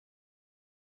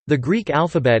The Greek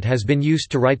alphabet has been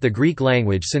used to write the Greek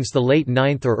language since the late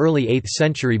 9th or early 8th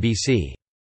century BC.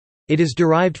 It is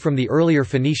derived from the earlier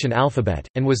Phoenician alphabet,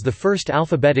 and was the first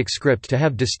alphabetic script to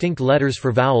have distinct letters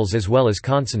for vowels as well as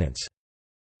consonants.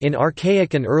 In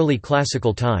archaic and early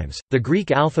classical times, the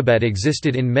Greek alphabet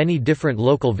existed in many different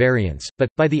local variants, but,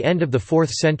 by the end of the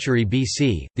 4th century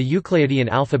BC, the Euclidean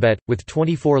alphabet, with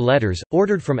 24 letters,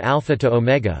 ordered from alpha to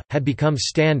omega, had become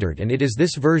standard, and it is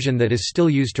this version that is still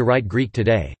used to write Greek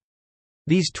today.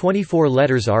 These 24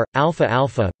 letters are alpha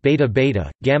alpha, beta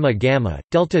beta, gamma gamma,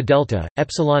 delta delta,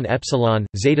 epsilon epsilon,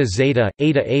 zeta zeta,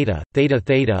 eta eta, theta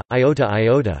theta, iota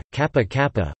iota, kappa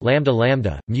kappa, lambda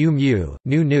lambda, mu mu,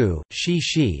 nu nu, xi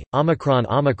xi, omicron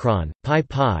omicron, pi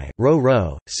pi, rho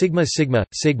rho, sigma sigma,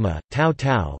 sigma, tau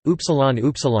tau, upsilon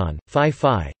upsilon, phi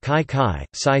phi, chi chi,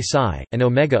 psi psi, and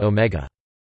omega omega.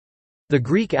 The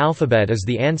Greek alphabet is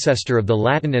the ancestor of the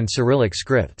Latin and Cyrillic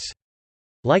scripts.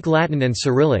 Like Latin and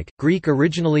Cyrillic, Greek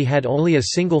originally had only a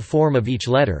single form of each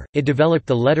letter. It developed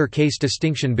the letter case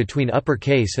distinction between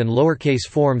uppercase and lowercase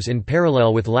forms in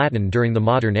parallel with Latin during the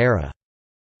modern era.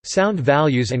 Sound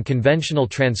values and conventional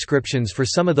transcriptions for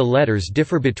some of the letters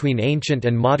differ between ancient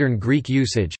and modern Greek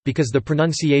usage, because the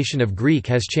pronunciation of Greek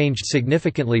has changed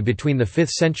significantly between the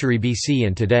 5th century BC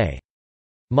and today.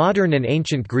 Modern and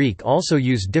ancient Greek also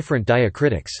use different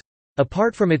diacritics.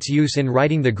 Apart from its use in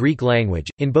writing the Greek language,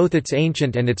 in both its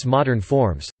ancient and its modern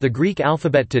forms, the Greek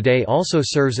alphabet today also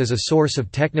serves as a source of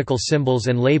technical symbols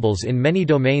and labels in many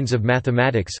domains of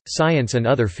mathematics, science and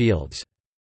other fields.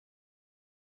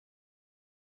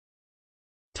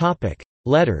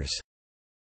 Letters.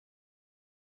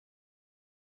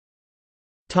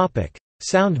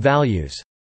 Sound values.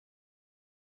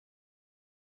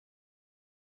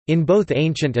 In both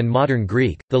ancient and modern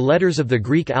Greek, the letters of the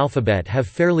Greek alphabet have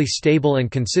fairly stable and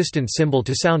consistent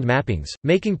symbol-to-sound mappings,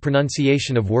 making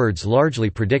pronunciation of words largely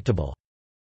predictable.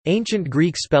 Ancient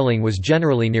Greek spelling was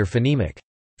generally near phonemic.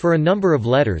 For a number of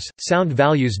letters, sound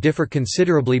values differ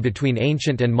considerably between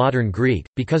ancient and modern Greek,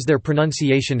 because their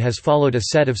pronunciation has followed a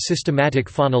set of systematic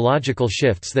phonological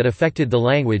shifts that affected the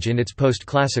language in its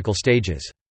post-classical stages.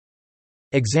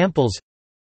 Examples: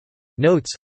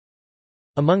 Notes.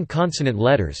 Among consonant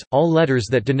letters, all letters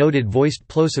that denoted voiced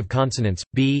plosive consonants,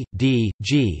 b, d,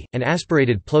 g, and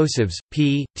aspirated plosives,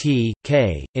 p, t,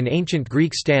 k, in ancient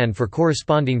Greek stand for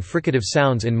corresponding fricative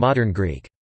sounds in modern Greek.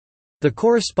 The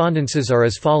correspondences are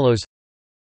as follows.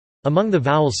 Among the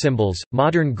vowel symbols,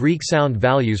 modern Greek sound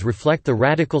values reflect the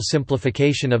radical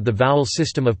simplification of the vowel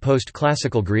system of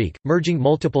post-classical Greek, merging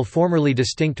multiple formerly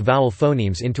distinct vowel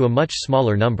phonemes into a much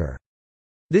smaller number.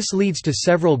 This leads to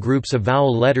several groups of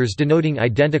vowel letters denoting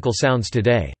identical sounds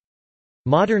today.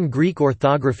 Modern Greek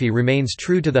orthography remains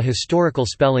true to the historical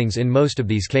spellings in most of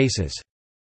these cases.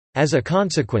 As a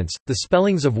consequence, the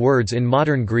spellings of words in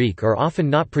modern Greek are often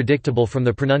not predictable from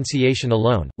the pronunciation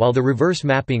alone, while the reverse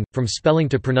mapping, from spelling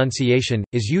to pronunciation,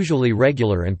 is usually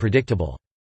regular and predictable.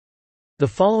 The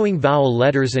following vowel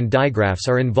letters and digraphs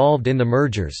are involved in the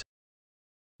mergers.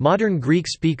 Modern Greek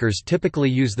speakers typically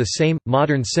use the same,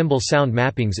 modern symbol-sound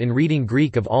mappings in reading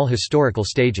Greek of all historical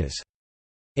stages.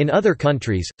 In other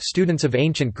countries, students of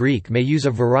ancient Greek may use a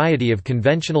variety of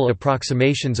conventional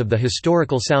approximations of the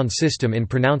historical sound system in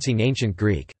pronouncing ancient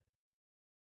Greek.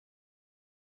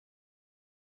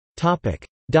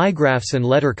 Digraphs and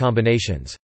letter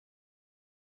combinations.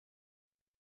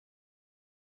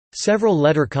 Several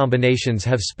letter combinations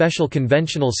have special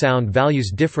conventional sound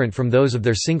values different from those of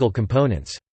their single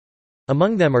components.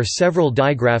 Among them are several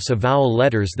digraphs of vowel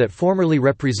letters that formerly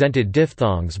represented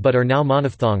diphthongs but are now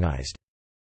monophthongized.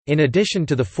 In addition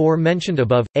to the four mentioned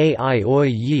above, a, I, oi,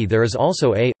 yi, there is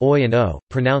also a, oi and o,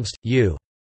 pronounced u.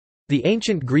 The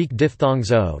ancient Greek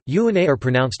diphthongs o, u and a are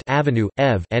pronounced avenue,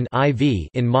 ev, and iv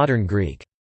in modern Greek.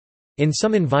 In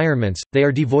some environments, they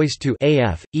are devoiced to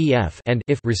af, ef, and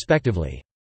if respectively.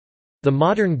 The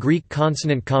modern Greek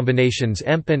consonant combinations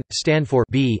empn stand for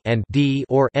b and d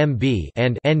or mb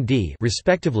and nd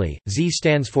respectively, z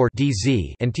stands for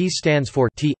dz and t stands for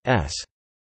ts.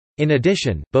 In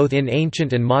addition, both in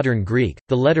ancient and modern Greek,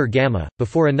 the letter gamma,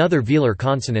 before another velar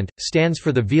consonant, stands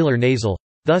for the velar nasal,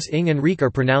 thus ing and reek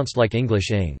are pronounced like English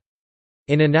ing.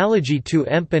 In analogy to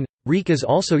empn, reek is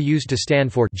also used to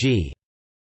stand for g.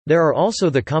 There are also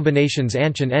the combinations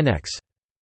anch and nx.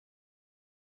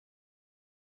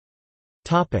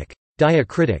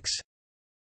 Diacritics.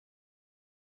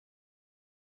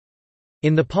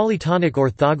 In the polytonic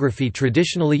orthography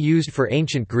traditionally used for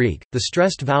ancient Greek, the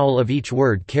stressed vowel of each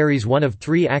word carries one of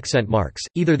three accent marks,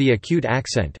 either the acute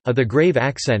accent, a, the grave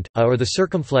accent, a, or the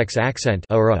circumflex accent,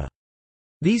 a or a.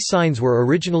 These signs were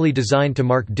originally designed to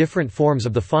mark different forms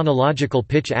of the phonological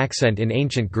pitch accent in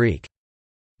ancient Greek.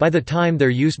 By the time their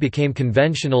use became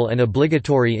conventional and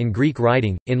obligatory in Greek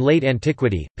writing, in late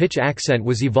antiquity, pitch accent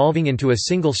was evolving into a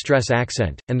single stress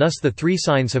accent, and thus the three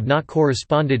signs have not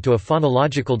corresponded to a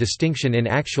phonological distinction in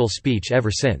actual speech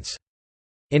ever since.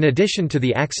 In addition to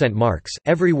the accent marks,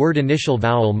 every word initial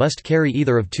vowel must carry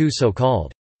either of two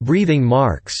so-called breathing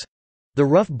marks: the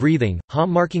rough breathing, ha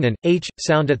marking an h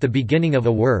sound at the beginning of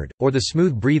a word, or the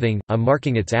smooth breathing, a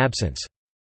marking its absence.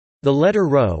 The letter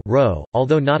rho,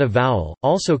 although not a vowel,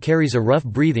 also carries a rough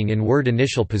breathing in word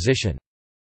initial position.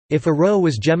 If a rho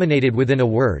was geminated within a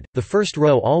word, the first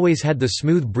rho always had the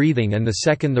smooth breathing and the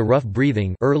second the rough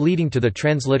breathing, leading to the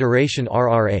transliteration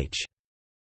rrh.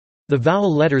 The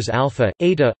vowel letters alpha,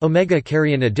 eta, omega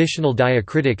carry an additional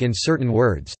diacritic in certain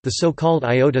words, the so-called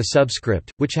iota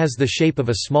subscript, which has the shape of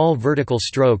a small vertical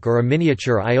stroke or a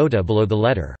miniature iota below the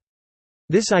letter.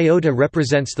 This iota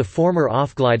represents the former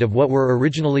offglide of what were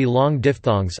originally long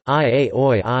diphthongs, I, a,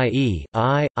 oi, I, e,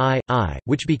 I,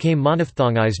 which became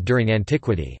monophthongized during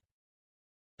antiquity.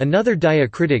 Another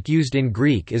diacritic used in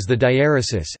Greek is the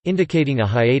diaeresis, indicating a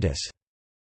hiatus.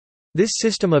 This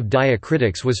system of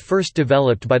diacritics was first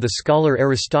developed by the scholar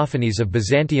Aristophanes of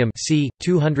Byzantium c.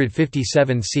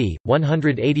 257 c.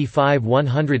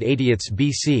 185–180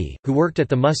 BC, who worked at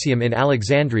the Museum in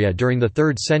Alexandria during the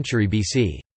 3rd century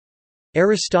BC.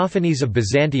 Aristophanes of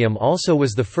Byzantium also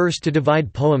was the first to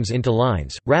divide poems into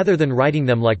lines, rather than writing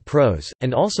them like prose,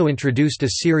 and also introduced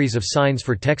a series of signs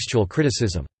for textual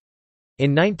criticism.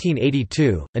 In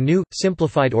 1982, a new,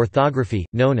 simplified orthography,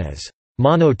 known as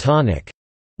monotonic,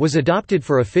 was adopted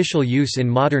for official use in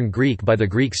modern Greek by the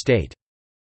Greek state.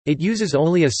 It uses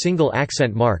only a single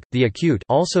accent mark, the acute,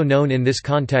 also known in this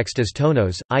context as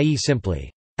tonos, i.e.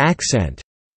 simply accent,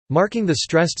 marking the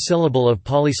stressed syllable of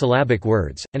polysyllabic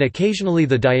words, and occasionally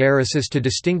the diaeresis to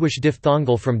distinguish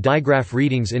diphthongal from digraph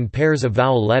readings in pairs of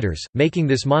vowel letters, making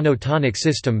this monotonic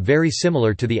system very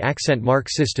similar to the accent mark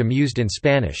system used in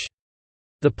Spanish.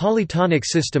 The polytonic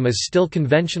system is still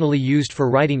conventionally used for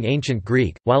writing ancient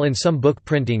Greek, while in some book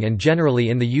printing and generally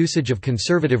in the usage of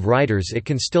conservative writers it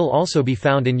can still also be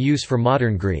found in use for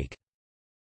modern Greek.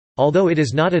 Although it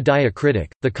is not a diacritic,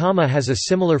 the comma has a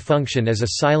similar function as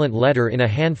a silent letter in a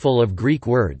handful of Greek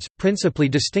words, principally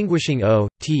distinguishing o,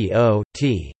 t,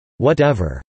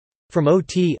 whatever, from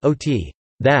ot,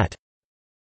 that.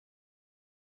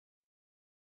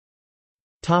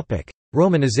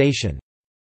 Romanization.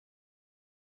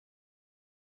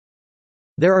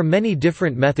 There are many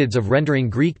different methods of rendering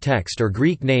Greek text or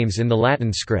Greek names in the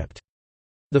Latin script.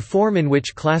 The form in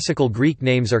which classical Greek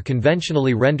names are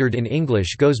conventionally rendered in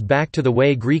English goes back to the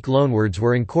way Greek loanwords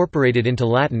were incorporated into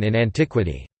Latin in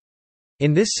antiquity.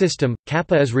 In this system,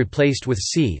 kappa is replaced with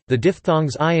c, the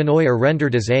diphthongs I and oi are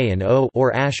rendered as a and o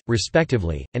or ash,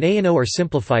 respectively, and a and o are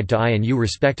simplified to I and u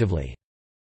respectively.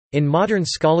 In modern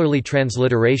scholarly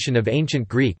transliteration of ancient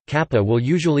Greek, kappa will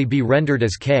usually be rendered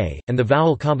as k, and the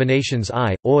vowel combinations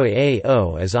I, oi, a,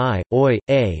 o as I, oi,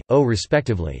 a, o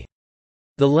respectively.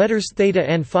 The letters theta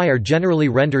and phi are generally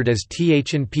rendered as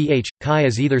th and ph, chi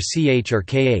as either ch or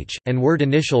kh, and word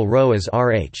initial rho as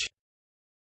rh.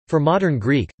 For modern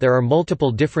Greek, there are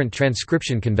multiple different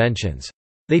transcription conventions.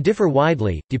 They differ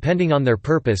widely, depending on their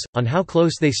purpose, on how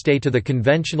close they stay to the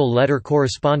conventional letter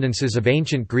correspondences of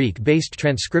ancient Greek-based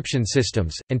transcription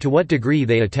systems, and to what degree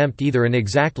they attempt either an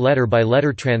exact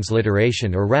letter-by-letter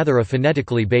transliteration or rather a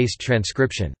phonetically based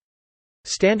transcription.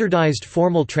 Standardized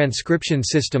formal transcription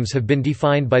systems have been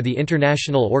defined by the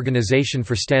International Organization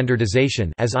for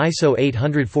Standardization as ISO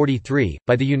 843,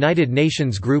 by the United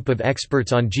Nations Group of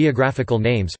Experts on Geographical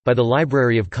Names, by the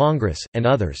Library of Congress, and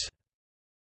others.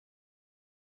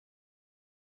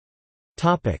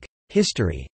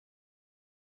 History.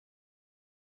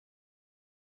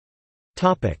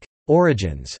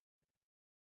 Origins.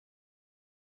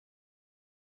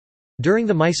 During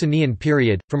the Mycenaean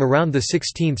period, from around the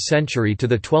 16th century to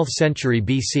the 12th century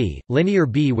BC, Linear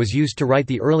B was used to write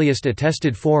the earliest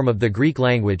attested form of the Greek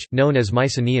language, known as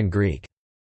Mycenaean Greek.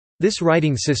 This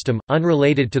writing system,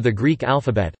 unrelated to the Greek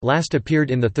alphabet, last appeared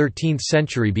in the 13th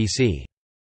century BC.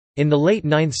 In the late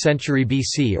 9th century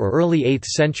BC or early 8th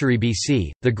century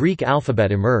BC, the Greek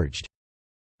alphabet emerged.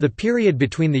 The period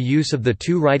between the use of the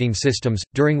two writing systems,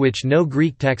 during which no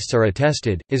Greek texts are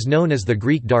attested, is known as the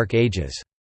Greek Dark Ages.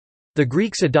 The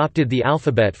Greeks adopted the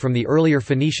alphabet from the earlier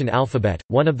Phoenician alphabet,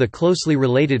 one of the closely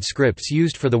related scripts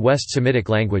used for the West Semitic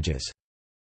languages.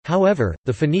 However,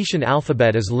 the Phoenician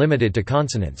alphabet is limited to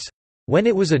consonants. When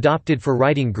it was adopted for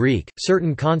writing Greek,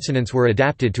 certain consonants were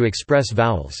adapted to express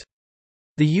vowels.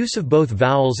 The use of both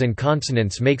vowels and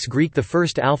consonants makes Greek the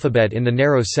first alphabet in the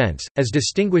narrow sense, as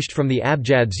distinguished from the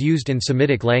abjads used in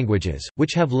Semitic languages,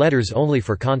 which have letters only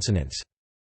for consonants.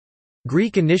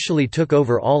 Greek initially took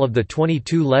over all of the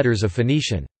 22 letters of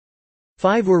Phoenician.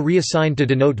 5 were reassigned to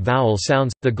denote vowel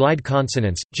sounds. The glide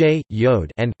consonants j,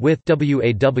 yod, and with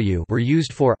waw were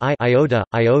used for I, iota,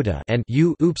 iota, and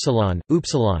u, upsilon,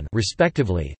 upsilon,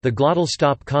 respectively. The glottal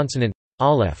stop consonant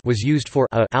aleph was used for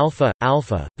a, alpha,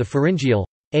 alpha. The pharyngeal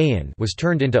ain was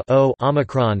turned into o,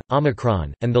 omicron,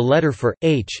 omicron, and the letter for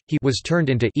h, he, was turned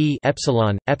into e,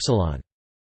 epsilon, epsilon.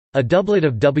 A doublet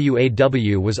of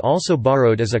waw was also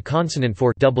borrowed as a consonant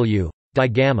for w,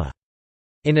 digamma.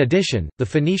 In addition, the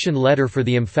Phoenician letter for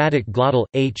the emphatic glottal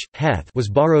h, heth, was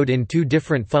borrowed in 2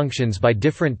 different functions by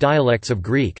different dialects of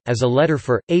Greek, as a letter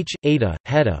for h, eta,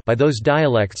 heta by those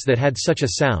dialects that had such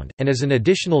a sound, and as an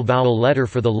additional vowel letter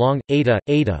for the long eta,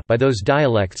 eta by those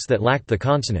dialects that lacked the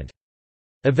consonant.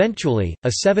 Eventually,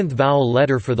 a 7th vowel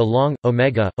letter for the long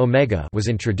omega, omega was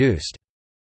introduced.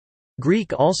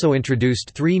 Greek also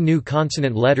introduced 3 new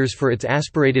consonant letters for its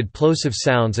aspirated plosive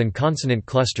sounds and consonant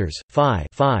clusters: phi,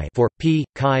 phi for p,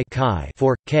 chi, chi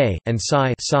for k, and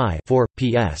psi, psi for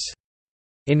ps.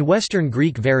 In Western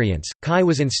Greek variants, chi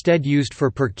was instead used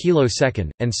for per kilosecond,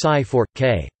 and psi for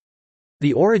k.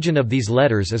 The origin of these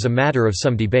letters is a matter of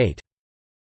some debate.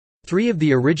 3 of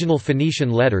the original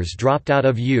Phoenician letters dropped out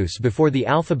of use before the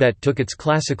alphabet took its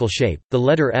classical shape: the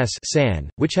letter s, san,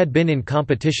 which had been in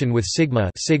competition with sigma,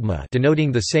 sigma,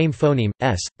 denoting the same phoneme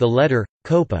s; the letter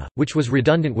kopa, which was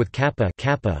redundant with kappa,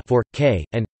 kappa for k;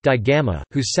 and digamma,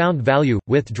 whose sound value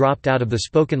with dropped out of the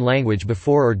spoken language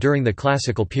before or during the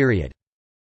classical period.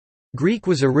 Greek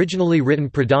was originally written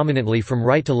predominantly from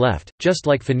right to left, just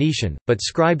like Phoenician, but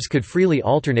scribes could freely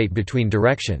alternate between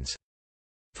directions.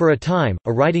 For a time,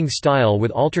 a writing style with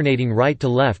alternating right to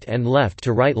left and left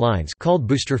to right lines, called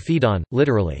boustrophodon,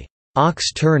 literally,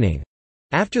 ox turning,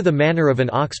 after the manner of an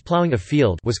ox plowing a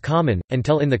field, was common,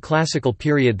 until in the classical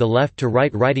period the left to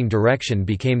right writing direction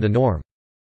became the norm.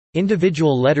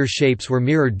 Individual letter shapes were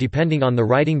mirrored depending on the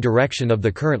writing direction of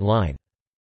the current line.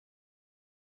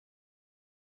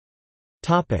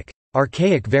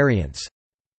 Archaic variants.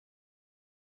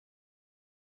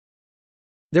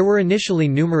 There were initially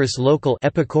numerous local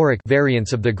epichoric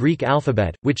variants of the Greek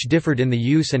alphabet, which differed in the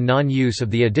use and non-use of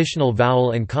the additional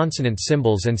vowel and consonant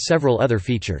symbols and several other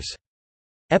features.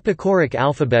 Epichoric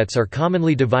alphabets are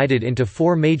commonly divided into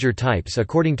 4 major types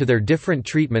according to their different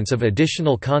treatments of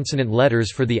additional consonant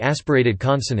letters for the aspirated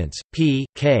consonants, p,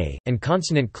 k, and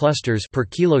consonant clusters per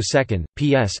kilosecond,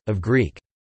 ps, of Greek.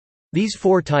 These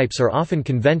 4 types are often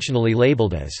conventionally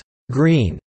labeled as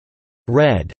green,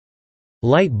 red,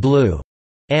 light blue,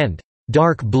 and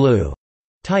dark blue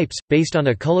types, based on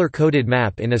a color-coded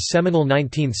map in a seminal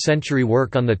 19th-century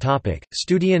work on the topic,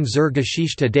 Studien zur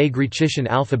Geschichte des griechischen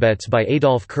Alphabets by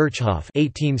Adolf Kirchhoff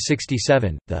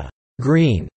 1867. The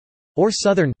green, or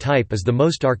southern, type is the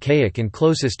most archaic and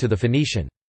closest to the Phoenician.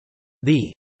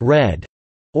 The red,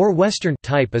 or western,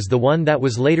 type is the one that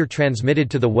was later transmitted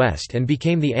to the West and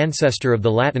became the ancestor of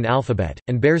the Latin alphabet,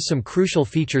 and bears some crucial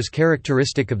features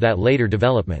characteristic of that later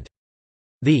development.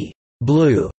 The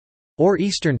blue, or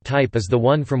Eastern, type is the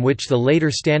one from which the later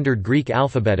Standard Greek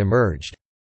alphabet emerged.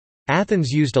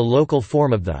 Athens used a local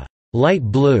form of the light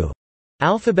blue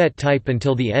alphabet type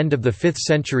until the end of the 5th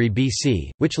century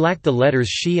BC, which lacked the letters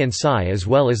she and psi as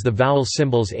well as the vowel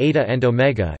symbols eta and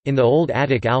omega. In the Old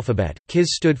Attic alphabet, kis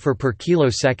stood for per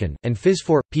kilosecond, and phys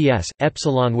for ps.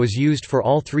 Epsilon was used for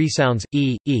all 3 sounds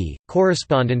e,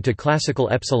 corresponding to classical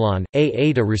epsilon,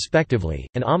 eta respectively,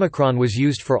 and omicron was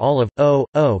used for all of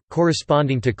o,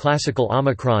 corresponding to classical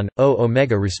omicron, o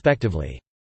omega respectively.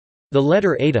 The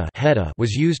letter eta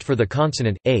was used for the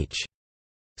consonant h.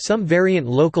 Some variant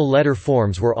local letter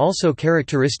forms were also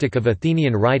characteristic of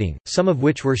Athenian writing, some of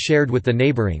which were shared with the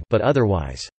neighboring but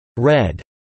otherwise red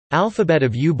alphabet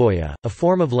of Euboea, a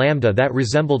form of lambda that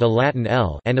resembled a Latin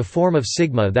L and a form of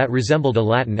sigma that resembled a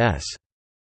Latin S.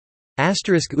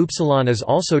 Asterisk upsilon is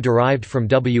also derived from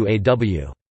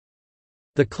waw.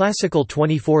 The classical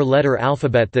 24-letter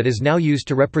alphabet that is now used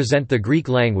to represent the Greek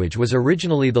language was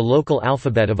originally the local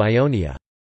alphabet of Ionia.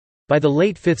 By the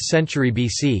late 5th century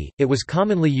BC, it was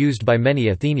commonly used by many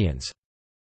Athenians.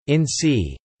 In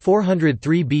c.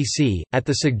 403 BC, at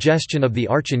the suggestion of the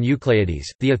archon Eucleides,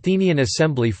 the Athenian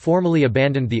assembly formally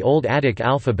abandoned the Old Attic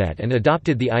alphabet and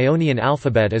adopted the Ionian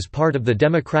alphabet as part of the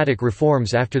democratic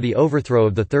reforms after the overthrow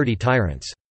of the 30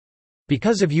 tyrants.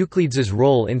 Because of Euclides'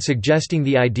 role in suggesting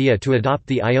the idea to adopt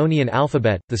the Ionian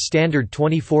alphabet, the standard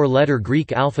 24-letter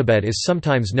Greek alphabet is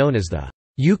sometimes known as the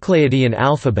Euclidean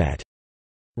alphabet.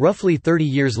 Roughly 30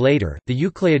 years later, the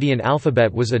Euclidean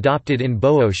alphabet was adopted in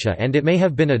Boeotia, and it may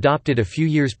have been adopted a few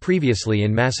years previously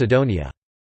in Macedonia.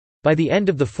 By the end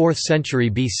of the 4th century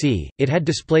BC, it had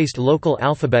displaced local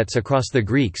alphabets across the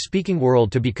Greek-speaking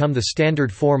world to become the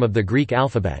standard form of the Greek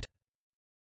alphabet.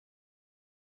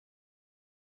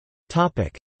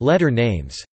 Letter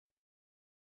names.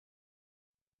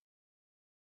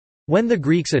 When the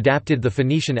Greeks adapted the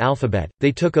Phoenician alphabet,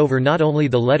 they took over not only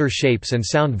the letter shapes and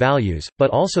sound values,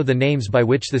 but also the names by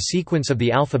which the sequence of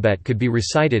the alphabet could be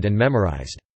recited and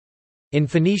memorized. In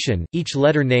Phoenician, each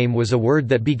letter name was a word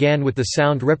that began with the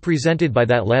sound represented by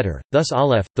that letter, thus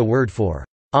aleph, the word for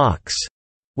ox,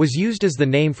 was used as the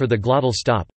name for the glottal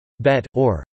stop, bet,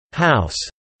 or house,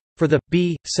 for the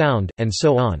b sound, and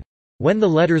so on. When the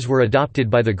letters were adopted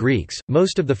by the Greeks,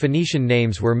 most of the Phoenician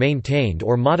names were maintained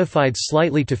or modified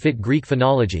slightly to fit Greek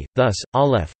phonology, thus,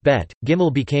 aleph, bet,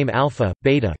 gimel became alpha,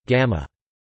 beta, gamma.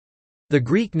 The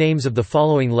Greek names of the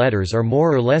following letters are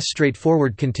more or less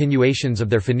straightforward continuations of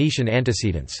their Phoenician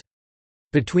antecedents.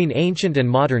 Between ancient and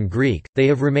modern Greek, they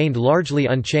have remained largely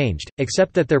unchanged,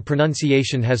 except that their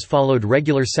pronunciation has followed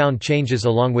regular sound changes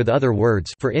along with other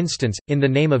words. For instance, in the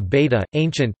name of beta,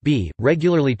 ancient, b,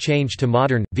 regularly changed to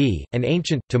modern, v, and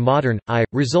ancient, to modern, I,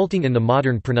 resulting in the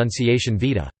modern pronunciation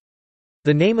vita.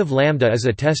 The name of lambda is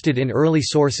attested in early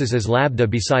sources as labda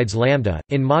besides lambda.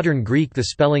 In modern Greek the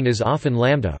spelling is often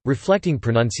lambda, reflecting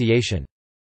pronunciation.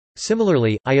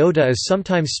 Similarly, iota is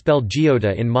sometimes spelled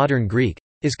giota in modern Greek,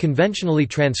 is conventionally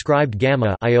transcribed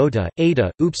gamma, iota,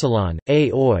 eta, upsilon,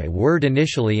 a oi word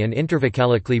initially and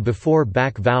intervocalically before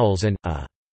back vowels and a.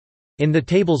 In the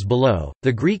tables below,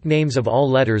 the Greek names of all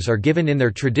letters are given in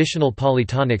their traditional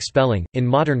polytonic spelling. In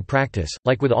modern practice,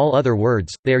 like with all other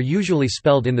words, they are usually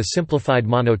spelled in the simplified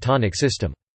monotonic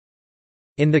system.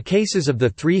 In the cases of the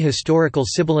 3 historical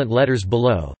sibilant letters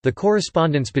below, the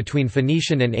correspondence between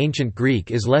Phoenician and Ancient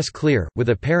Greek is less clear, with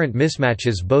apparent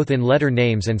mismatches both in letter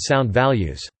names and sound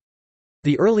values.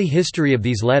 The early history of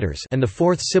these letters and the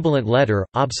 4th sibilant letter,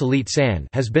 obsolete san,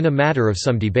 has been a matter of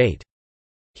some debate.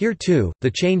 Here too,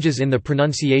 the changes in the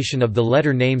pronunciation of the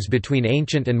letter names between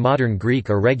Ancient and Modern Greek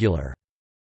are regular.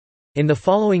 In the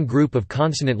following group of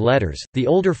consonant letters, the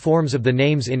older forms of the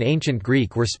names in Ancient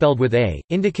Greek were spelled with a,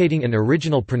 indicating an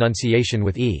original pronunciation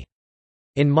with e.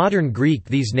 In modern Greek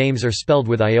these names are spelled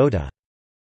with iota.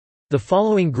 The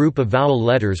following group of vowel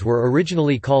letters were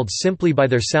originally called simply by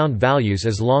their sound values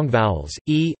as long vowels,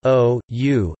 e, o,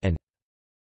 u, and.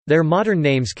 Their modern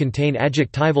names contain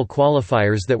adjectival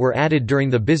qualifiers that were added during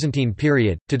the Byzantine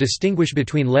period, to distinguish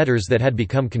between letters that had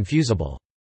become confusable.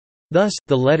 Thus,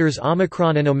 the letters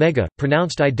omicron and omega,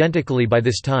 pronounced identically by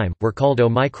this time, were called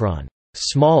omicron,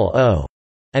 small o,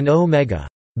 and omega,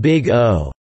 big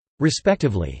O,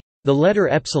 respectively. The letter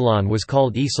epsilon was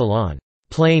called epsilon,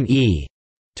 plain e,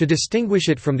 to distinguish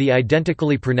it from the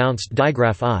identically pronounced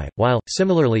digraph I, while,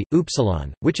 similarly,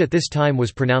 upsilon, which at this time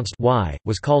was pronounced y,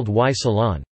 was called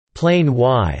y-salon, plain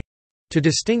y, to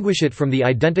distinguish it from the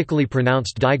identically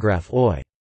pronounced digraph oi.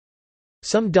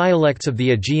 Some dialects of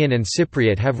the Aegean and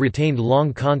Cypriot have retained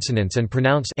long consonants and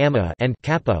pronounce ama and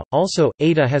kappa. Also,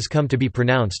 eta has come to be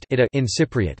pronounced ita in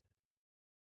Cypriot.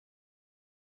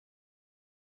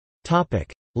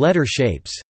 Topic: Letter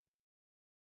shapes.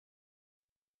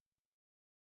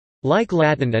 Like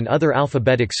Latin and other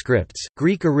alphabetic scripts,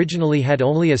 Greek originally had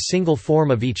only a single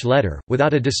form of each letter,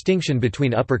 without a distinction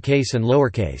between uppercase and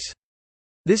lowercase.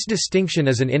 This distinction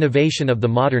is an innovation of the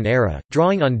modern era,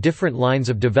 drawing on different lines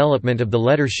of development of the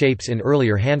letter shapes in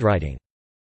earlier handwriting.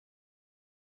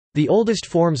 The oldest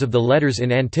forms of the letters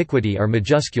in antiquity are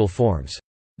majuscule forms.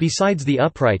 Besides the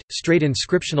upright, straight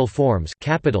inscriptional forms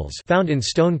capitals found in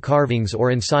stone carvings or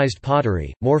incised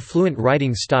pottery, more fluent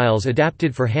writing styles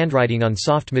adapted for handwriting on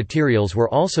soft materials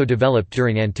were also developed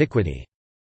during antiquity.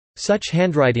 Such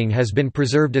handwriting has been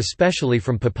preserved especially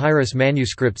from papyrus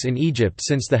manuscripts in Egypt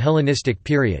since the Hellenistic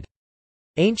period.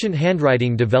 Ancient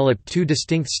handwriting developed 2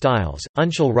 distinct styles: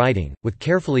 uncial writing, with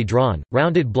carefully drawn,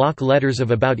 rounded block letters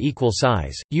of about equal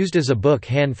size, used as a book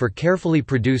hand for carefully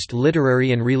produced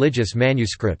literary and religious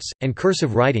manuscripts, and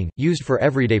cursive writing, used for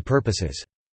everyday purposes.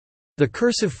 The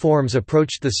cursive forms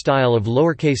approached the style of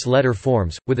lowercase letter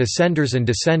forms, with ascenders and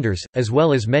descenders, as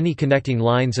well as many connecting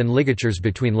lines and ligatures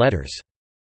between letters.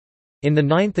 In the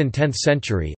 9th and 10th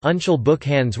century, uncial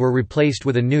bookhands were replaced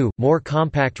with a new, more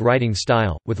compact writing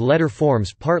style, with letter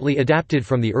forms partly adapted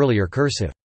from the earlier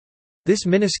cursive. This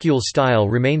minuscule style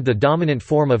remained the dominant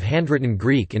form of handwritten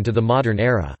Greek into the modern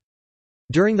era.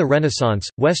 During the Renaissance,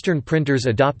 Western printers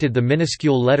adopted the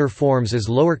minuscule letter forms as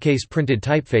lowercase printed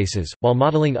typefaces, while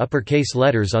modeling uppercase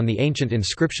letters on the ancient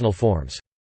inscriptional forms.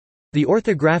 The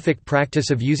orthographic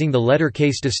practice of using the letter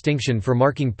case distinction for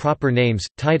marking proper names,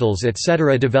 titles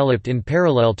etc. developed in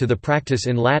parallel to the practice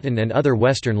in Latin and other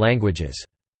Western languages.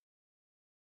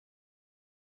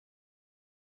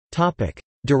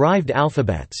 Derived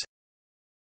alphabets.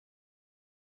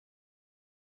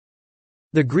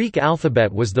 The Greek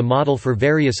alphabet was the model for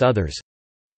various others.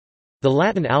 The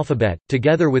Latin alphabet,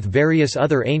 together with various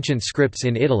other ancient scripts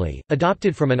in Italy,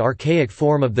 adopted from an archaic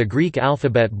form of the Greek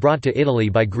alphabet brought to Italy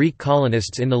by Greek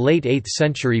colonists in the late 8th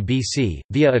century BC,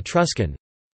 via Etruscan.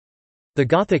 The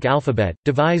Gothic alphabet,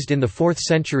 devised in the 4th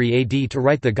century AD to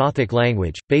write the Gothic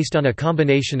language, based on a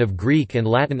combination of Greek and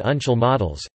Latin uncial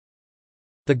models.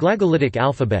 The Glagolitic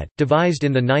alphabet, devised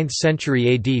in the 9th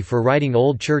century AD for writing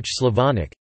Old Church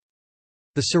Slavonic.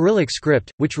 The Cyrillic script,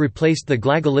 which replaced the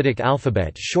Glagolitic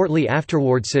alphabet shortly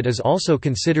afterwards. It is also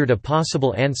considered a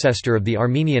possible ancestor of the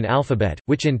Armenian alphabet,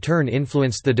 which in turn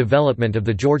influenced the development of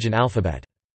the Georgian alphabet.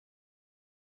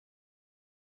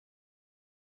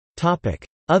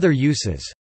 Other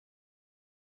uses.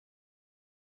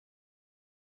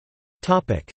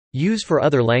 Use for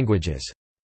other languages.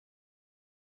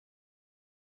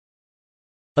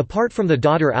 Apart from the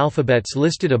daughter alphabets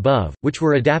listed above, which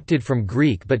were adapted from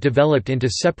Greek but developed into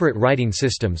separate writing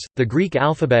systems, the Greek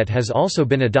alphabet has also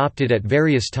been adopted at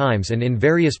various times and in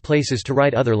various places to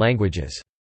write other languages.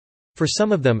 For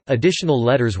some of them, additional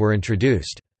letters were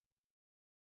introduced.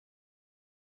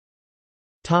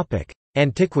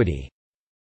 Antiquity.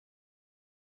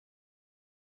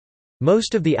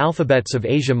 Most of the alphabets of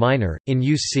Asia Minor, in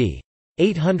use c.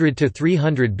 800 to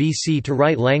 300 BC to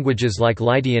write languages like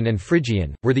Lydian and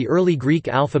Phrygian, were the early Greek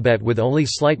alphabet with only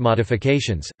slight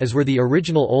modifications, as were the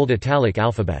original Old Italic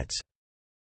alphabets.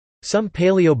 Some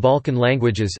Paleo-Balkan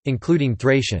languages, including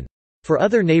Thracian. For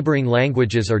other neighboring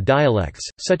languages or dialects,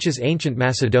 such as Ancient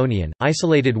Macedonian,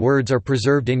 isolated words are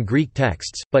preserved in Greek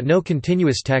texts, but no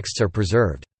continuous texts are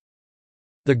preserved.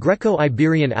 The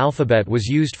Greco-Iberian alphabet was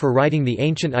used for writing the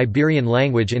ancient Iberian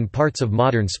language in parts of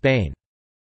modern Spain.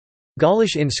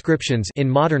 Gaulish inscriptions in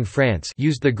modern France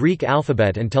used the Greek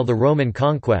alphabet until the Roman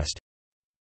conquest.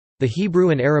 The Hebrew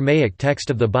and Aramaic text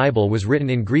of the Bible was written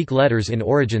in Greek letters in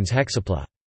Origen's hexapla.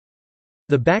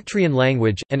 The Bactrian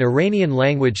language, an Iranian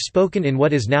language spoken in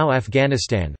what is now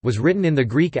Afghanistan, was written in the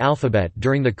Greek alphabet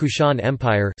during the Kushan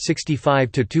Empire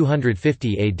 65 to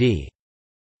 250 AD.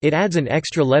 It adds an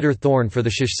extra letter thorn for the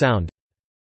sh sound.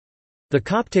 The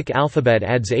Coptic alphabet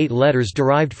adds 8 letters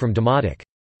derived from Demotic.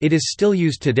 It is still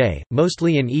used today,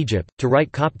 mostly in Egypt, to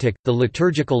write Coptic, the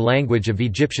liturgical language of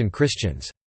Egyptian Christians.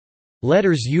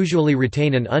 Letters usually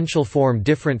retain an uncial form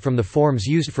different from the forms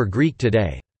used for Greek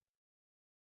today.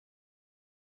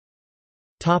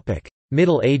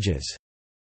 Middle Ages.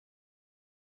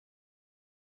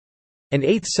 An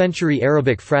 8th-century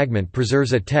Arabic fragment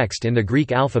preserves a text in the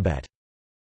Greek alphabet.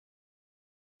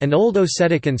 An Old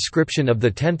Ossetic inscription of the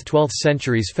 10th–12th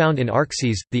centuries found in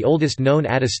Arxes, the oldest known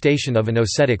attestation of an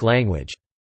Ossetic language.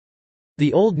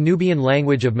 The Old Nubian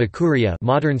language of Makuria,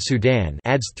 modern Sudan,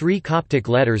 adds 3 Coptic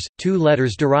letters, 2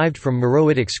 letters derived from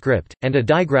Meroitic script, and a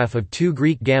digraph of 2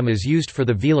 Greek gammas used for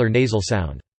the velar nasal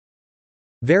sound.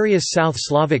 Various South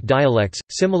Slavic dialects,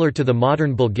 similar to the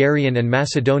modern Bulgarian and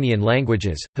Macedonian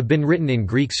languages, have been written in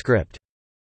Greek script.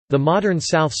 The modern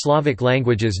South Slavic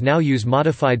languages now use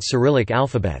modified Cyrillic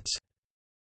alphabets.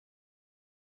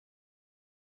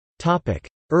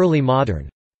 Early modern.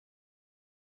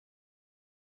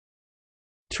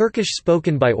 Turkish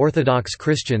spoken by Orthodox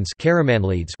Christians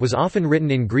was often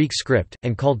written in Greek script,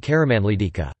 and called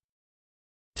Karamanlidika.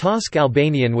 Tosk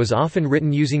Albanian was often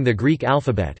written using the Greek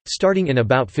alphabet, starting in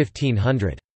about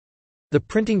 1500. The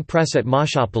printing press at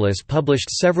Moshopolis published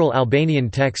several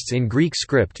Albanian texts in Greek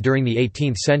script during the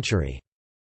 18th century.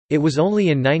 It was only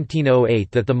in 1908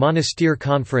 that the Monastir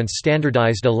Conference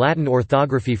standardized a Latin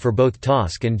orthography for both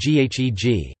Tosk and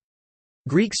Gheg.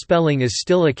 Greek spelling is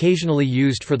still occasionally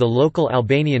used for the local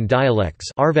Albanian dialects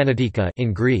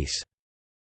in Greece.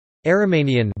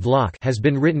 Aromanian has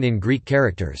been written in Greek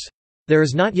characters. There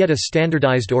is not yet a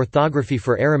standardized orthography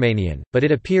for Aromanian, but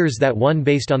it appears that one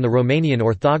based on the Romanian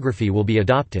orthography will be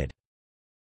adopted.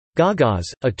 Gagauz,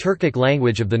 a Turkic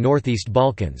language of the Northeast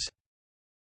Balkans.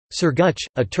 Surguch,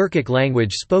 a Turkic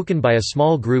language spoken by a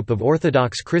small group of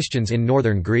Orthodox Christians in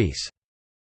northern Greece.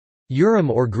 Urum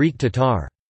or Greek Tatar.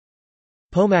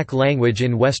 Pomak language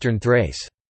in western Thrace.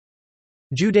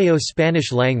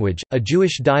 Judeo-Spanish language, a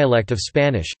Jewish dialect of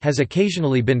Spanish, has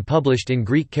occasionally been published in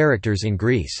Greek characters in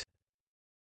Greece.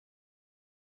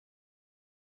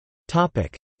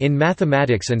 In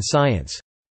mathematics and science.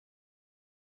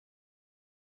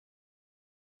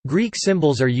 Greek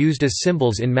symbols are used as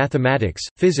symbols in mathematics,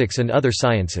 physics and other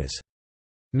sciences.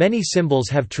 Many symbols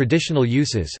have traditional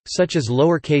uses, such as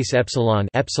lowercase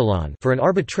epsilon for an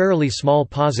arbitrarily small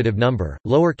positive number,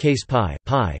 lowercase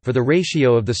pi for the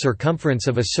ratio of the circumference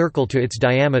of a circle to its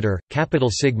diameter, capital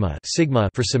sigma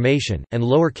for summation, and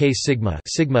lowercase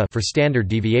sigma for standard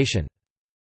deviation.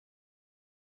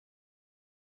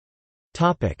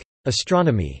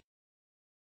 Astronomy.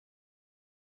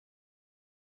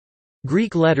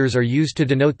 Greek letters are used to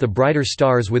denote the brighter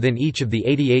stars within each of the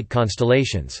 88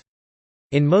 constellations.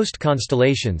 In most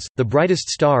constellations, the brightest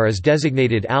star is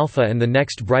designated alpha and the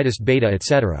next brightest beta,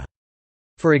 etc.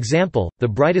 For example, the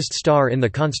brightest star in the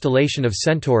constellation of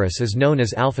Centaurus is known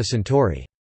as Alpha Centauri.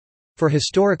 For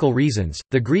historical reasons,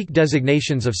 the Greek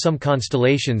designations of some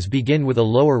constellations begin with a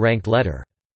lower-ranked letter.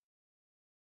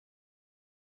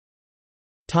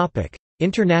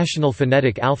 International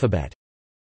Phonetic Alphabet.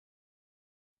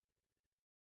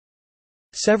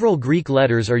 Several Greek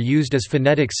letters are used as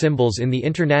phonetic symbols in the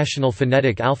International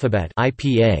Phonetic Alphabet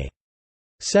 (IPA).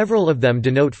 Several of them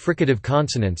denote fricative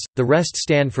consonants, the rest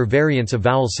stand for variants of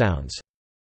vowel sounds.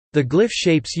 The glyph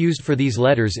shapes used for these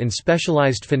letters in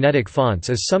specialized phonetic fonts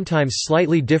is sometimes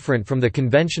slightly different from the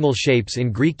conventional shapes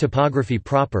in Greek typography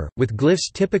proper, with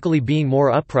glyphs typically being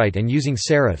more upright and using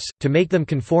serifs, to make them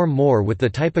conform more with the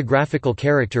typographical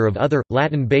character of other,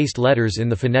 Latin-based letters in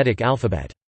the phonetic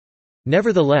alphabet.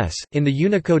 Nevertheless, in the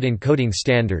Unicode encoding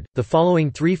standard, the following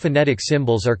three phonetic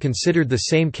symbols are considered the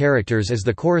same characters as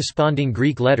the corresponding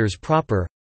Greek letters proper.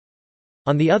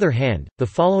 On the other hand, the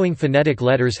following phonetic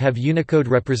letters have Unicode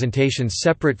representations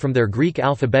separate from their Greek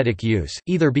alphabetic use,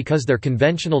 either because their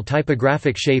conventional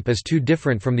typographic shape is too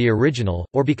different from the original,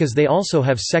 or because they also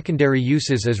have secondary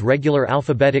uses as regular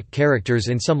alphabetic characters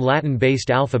in some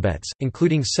Latin-based alphabets,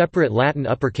 including separate Latin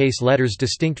uppercase letters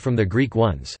distinct from the Greek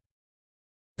ones.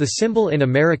 The symbol in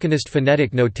Americanist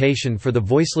phonetic notation for the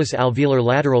voiceless alveolar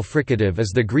lateral fricative is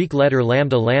the Greek letter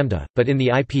lambda, but in the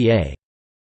IPA.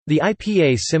 The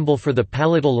IPA symbol for the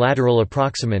palatal lateral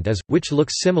approximant is, which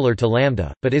looks similar to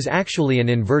lambda, but is actually an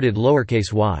inverted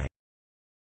lowercase y.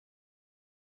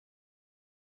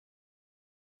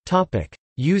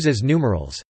 Use as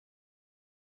numerals.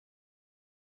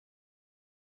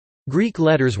 Greek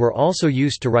letters were also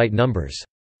used to write numbers.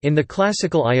 In the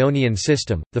classical Ionian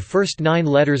system, the first 9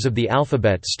 letters of the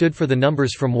alphabet stood for the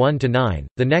numbers from 1 to 9,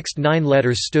 the next 9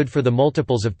 letters stood for the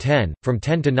multiples of 10, from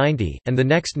 10 to 90, and the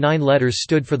next 9 letters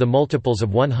stood for the multiples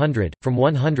of 100, from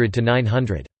 100 to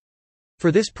 900.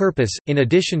 For this purpose, in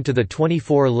addition to the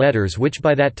 24 letters which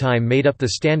by that time made up the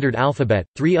standard alphabet,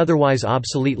 3 otherwise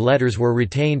obsolete letters were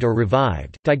retained or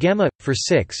revived: digamma, for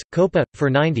 6, kopa,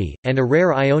 for 90, and a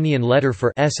rare Ionian letter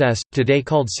for ss, today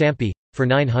called sampi, for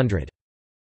 900.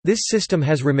 This system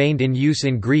has remained in use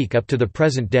in Greek up to the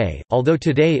present day, although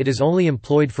today it is only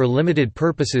employed for limited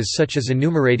purposes such as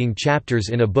enumerating chapters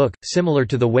in a book, similar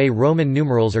to the way Roman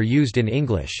numerals are used in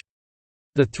English.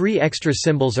 The 3 extra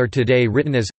symbols are today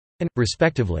written as and,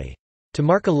 respectively. To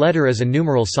mark a letter as a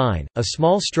numeral sign, a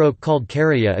small stroke called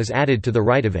charia is added to the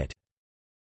right of it.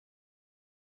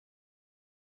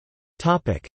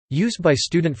 Used by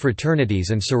student fraternities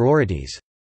and sororities.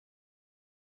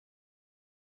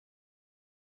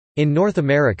 In North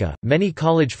America, many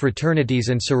college fraternities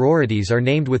and sororities are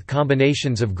named with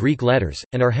combinations of Greek letters,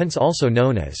 and are hence also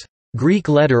known as Greek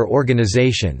letter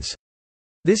organizations.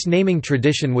 This naming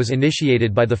tradition was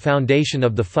initiated by the foundation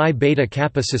of the Phi Beta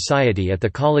Kappa Society at the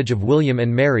College of William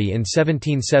and Mary in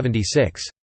 1776.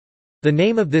 The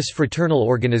name of this fraternal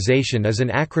organization is an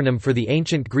acronym for the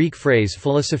ancient Greek phrase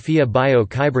Philosophia bio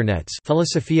Kybernets,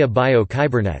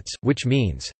 which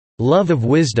means, "love of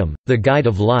wisdom, the guide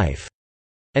of life,"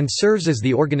 and serves as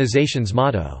the organization's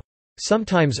motto.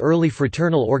 Sometimes early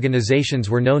fraternal organizations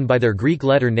were known by their Greek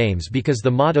letter names because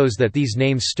the mottos that these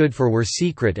names stood for were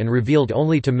secret and revealed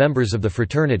only to members of the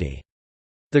fraternity.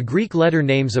 The Greek letter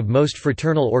names of most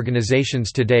fraternal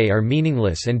organizations today are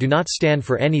meaningless and do not stand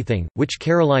for anything, which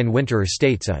Caroline Winterer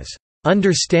states is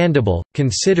understandable,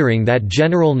 considering that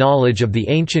general knowledge of the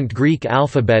ancient Greek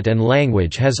alphabet and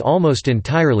language has almost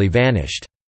entirely vanished.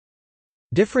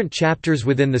 Different chapters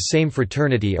within the same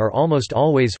fraternity are almost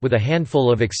always, with a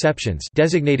handful of exceptions,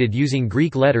 designated using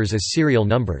Greek letters as serial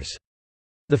numbers.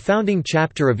 The founding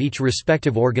chapter of each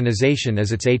respective organization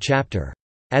is its A chapter.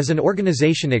 As an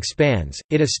organization expands,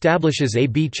 it establishes a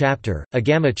B chapter, a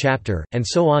Gamma chapter, and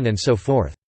so on and so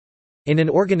forth. In an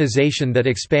organization that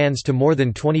expands to more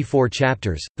than 24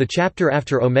 chapters, the chapter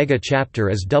after Omega chapter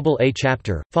is double A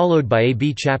chapter, followed by a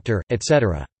B chapter,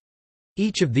 etc.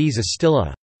 Each of these is still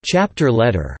a chapter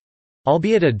letter,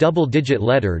 albeit a double-digit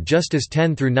letter, just as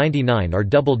 10 through 99 are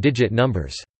double-digit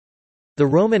numbers. The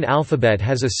Roman alphabet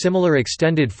has a similar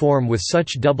extended form with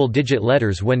such double-digit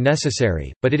letters when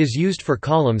necessary, but it is used for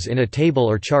columns in a table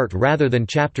or chart rather than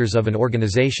chapters of an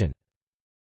organization.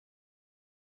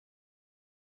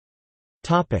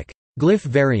 Glyph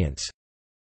variants.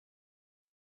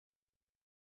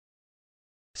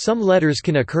 Some letters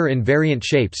can occur in variant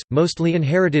shapes, mostly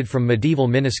inherited from medieval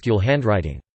minuscule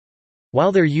handwriting.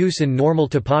 While their use in normal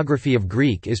typography of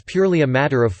Greek is purely a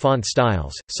matter of font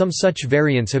styles, some such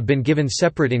variants have been given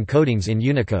separate encodings in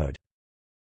Unicode.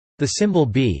 The symbol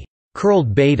B,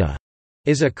 curled beta,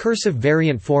 is a cursive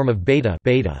variant form of beta.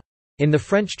 In the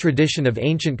French tradition of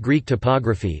ancient Greek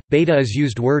typography, beta is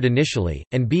used word initially,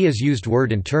 and B is used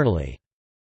word internally.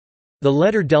 The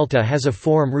letter delta has a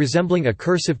form resembling a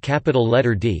cursive capital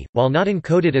letter D, while not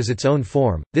encoded as its own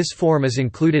form. This form is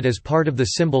included as part of the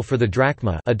symbol for the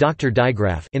drachma, a doctor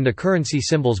digraph, in the currency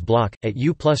symbols block at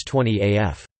U+20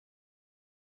 AF.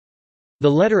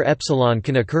 The letter epsilon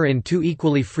can occur in two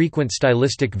equally frequent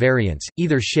stylistic variants,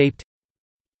 either shaped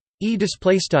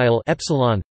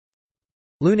epsilon,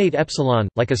 lunate epsilon,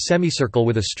 like a semicircle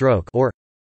with a stroke, or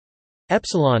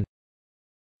epsilon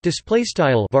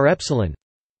var epsilon,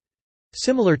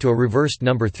 similar to a reversed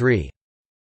number 3.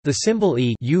 The symbol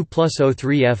E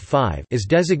U+03F5 is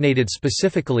designated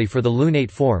specifically for the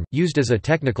lunate form, used as a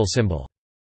technical symbol.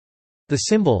 The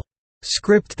symbol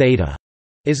script theta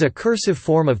is a cursive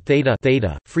form of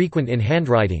theta, frequent in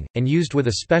handwriting, and used with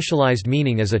a specialized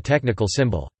meaning as a technical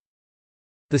symbol.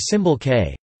 The symbol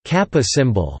K, kappa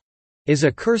symbol, is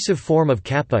a cursive form of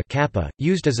kappa,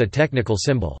 used as a technical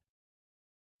symbol.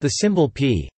 The symbol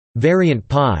P, variant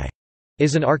pi,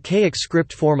 is an archaic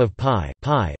script form of pi,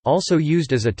 also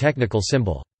used as a technical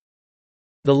symbol.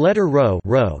 The letter rho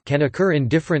can occur in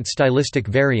different stylistic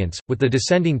variants, with the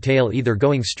descending tail either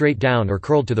going straight down or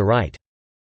curled to the right.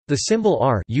 The symbol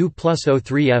R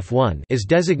U+03F1 is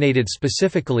designated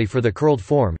specifically for the curled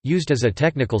form, used as a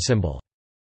technical symbol.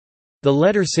 The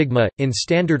letter sigma, in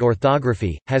standard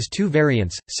orthography, has two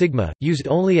variants, sigma, used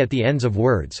only at the ends of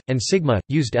words, and sigma,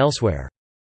 used elsewhere.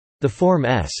 The form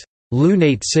S,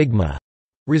 lunate sigma,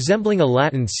 resembling a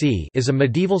Latin C, is a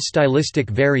medieval stylistic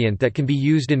variant that can be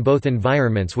used in both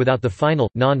environments without the final,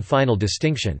 non-final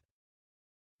distinction.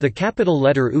 The capital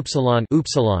letter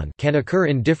upsilon can occur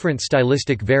in different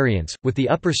stylistic variants, with the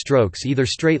upper strokes either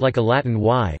straight like a Latin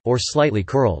Y, or slightly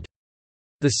curled.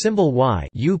 The symbol Y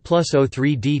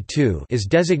U+03D2 is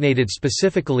designated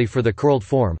specifically for the curled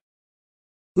form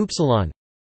upsilon,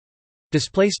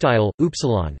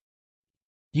 upsilon,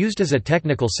 used as a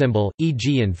technical symbol,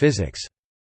 e.g. in physics.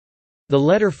 The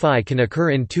letter phi can occur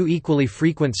in two equally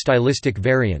frequent stylistic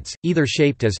variants, either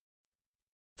shaped as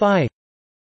phi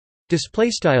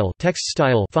text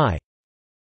style phi,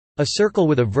 a circle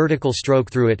with a vertical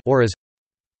stroke through it, or as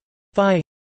phi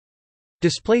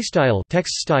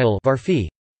text style var phi,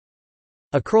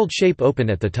 a curled shape open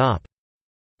at the top.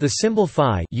 The symbol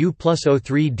phi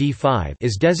U+03D5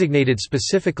 is designated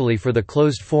specifically for the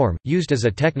closed form, used as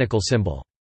a technical symbol.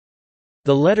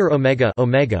 The letter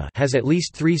omega has at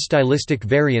least three stylistic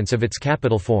variants of its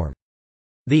capital form.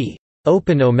 The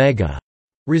open omega,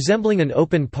 resembling an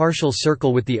open partial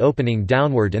circle with the opening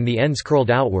downward and the ends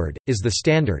curled outward, is the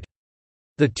standard.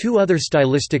 The two other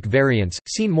stylistic variants,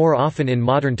 seen more often in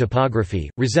modern typography,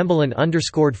 resemble an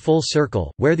underscored full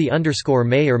circle, where the underscore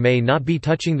may or may not be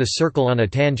touching the circle on a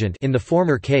tangent. In the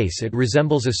former case it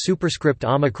resembles a superscript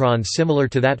omicron similar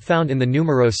to that found in the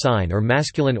numero sign or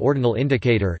masculine ordinal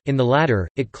indicator, in the latter,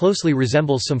 it closely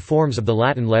resembles some forms of the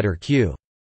Latin letter Q.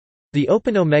 The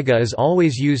open omega is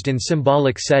always used in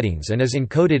symbolic settings and is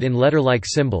encoded in letter-like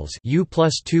symbols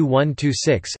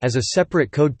U+2126 as a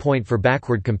separate code point for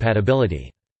backward compatibility.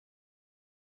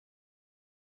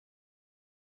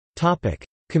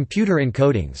 Computer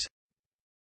encodings.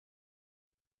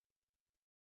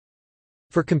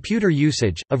 For computer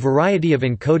usage, a variety of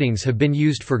encodings have been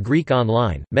used for Greek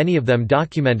Online, many of them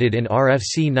documented in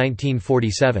RFC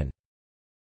 1947.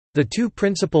 The two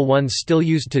principal ones still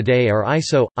used today are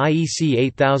ISO,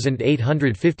 IEC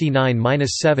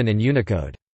 8859-7 and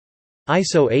Unicode.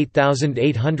 ISO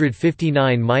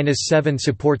 8859-7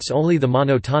 supports only the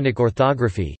monotonic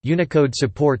orthography, Unicode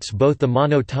supports both the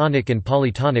monotonic and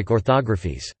polytonic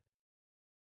orthographies.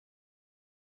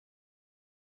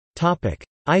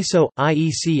 ISO,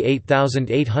 IEC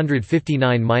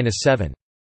 8859-7.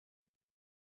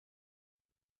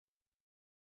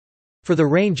 For the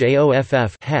range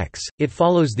AOFF hex, it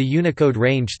follows the Unicode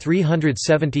range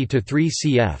 370 to 3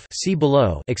 CF, see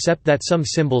below, except that some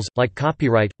symbols, like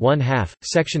copyright, 1/2,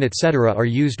 section etc. are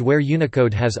used where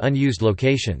Unicode has unused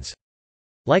locations.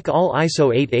 Like all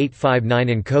ISO 8859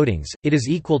 encodings, it is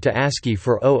equal to ASCII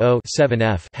for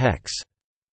 00-7F hex.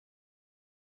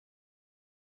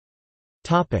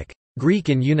 Greek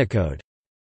in Unicode.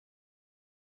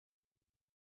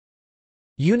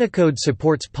 Unicode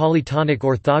supports polytonic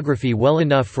orthography well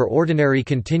enough for ordinary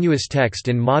continuous text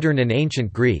in modern and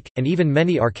ancient Greek, and even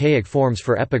many archaic forms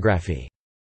for epigraphy.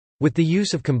 With the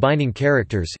use of combining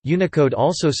characters, Unicode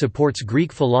also supports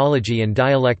Greek philology and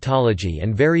dialectology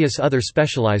and various other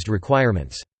specialized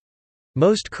requirements.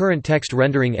 Most current text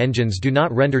rendering engines do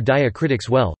not render diacritics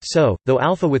well, so, though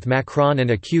alpha with macron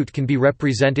and acute can be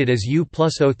represented as U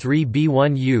plus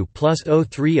 03B1 U plus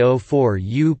 0304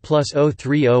 U plus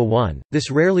 0301, this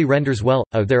rarely renders well.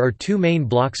 There are two main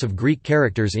blocks of Greek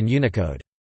characters in Unicode.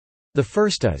 The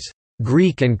first is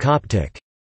Greek and Coptic,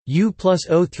 U plus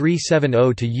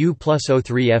 0370 to U plus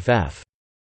 03FF.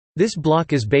 This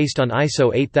block is based on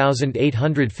ISO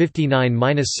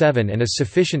 8859-7 and is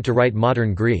sufficient to write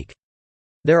modern Greek.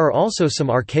 There are also some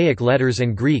archaic letters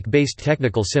and Greek-based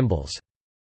technical symbols.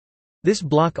 This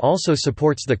block also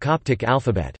supports the Coptic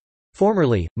alphabet.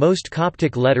 Formerly, most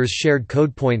Coptic letters shared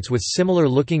code points with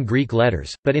similar-looking Greek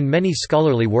letters, but in many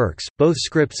scholarly works, both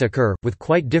scripts occur, with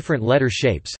quite different letter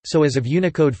shapes, so as of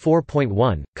Unicode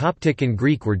 4.1, Coptic and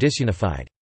Greek were disunified.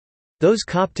 Those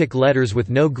Coptic letters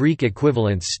with no Greek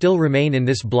equivalents still remain in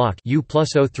this block U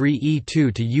plus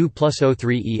 03E2 to U plus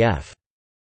 03EF.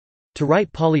 To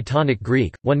write polytonic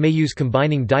Greek, one may use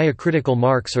combining diacritical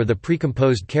marks or the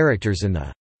precomposed characters in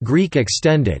the Greek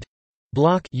extended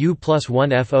block U plus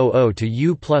 1F00 to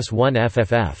U plus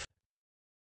 1FFF.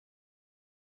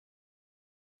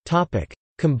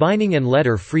 Combining and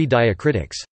letter-free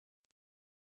diacritics.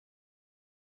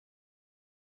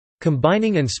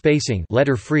 Combining and spacing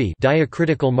letter-free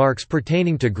diacritical marks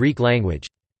pertaining to Greek language.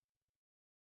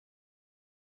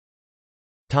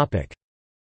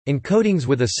 Encodings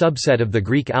with a subset of the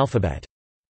Greek alphabet.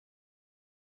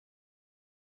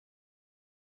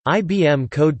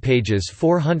 IBM code pages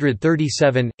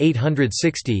 437,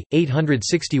 860,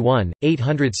 861,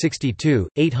 862,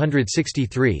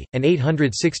 863, and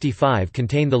 865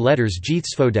 contain the letters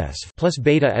Jethsvodesv plus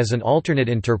beta as an alternate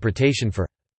interpretation for.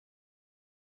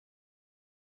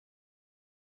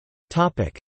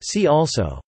 See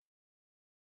also: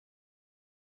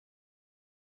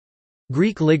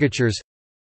 Greek ligatures,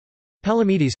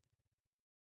 Palamedes.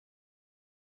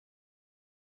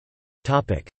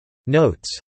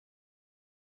 Notes.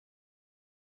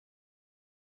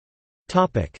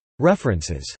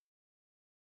 References.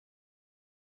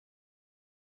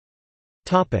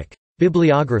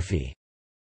 Bibliography.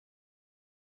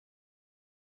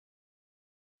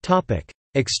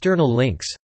 External links.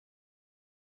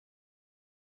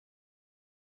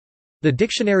 The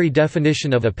dictionary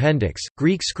definition of appendix,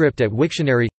 Greek script at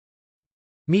Wiktionary.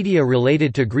 Media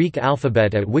related to Greek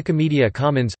alphabet at Wikimedia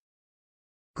Commons.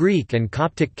 Greek and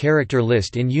Coptic character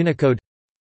list in Unicode.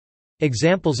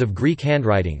 Examples of Greek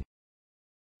handwriting.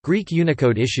 Greek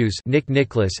Unicode issues Nick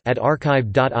Nicholas at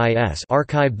archive.is,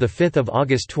 archived 5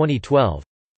 August 2012.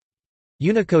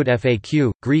 Unicode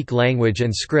FAQ, Greek language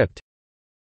and script.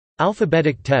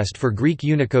 Alphabetic test for Greek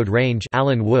Unicode range,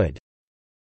 Alan Wood.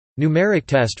 Numeric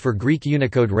test for Greek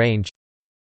Unicode range.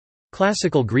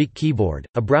 Classical Greek keyboard,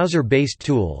 a browser-based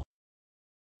tool.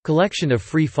 Collection of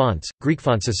free fonts, Greek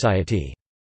Font Society.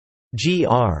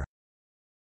 Gr.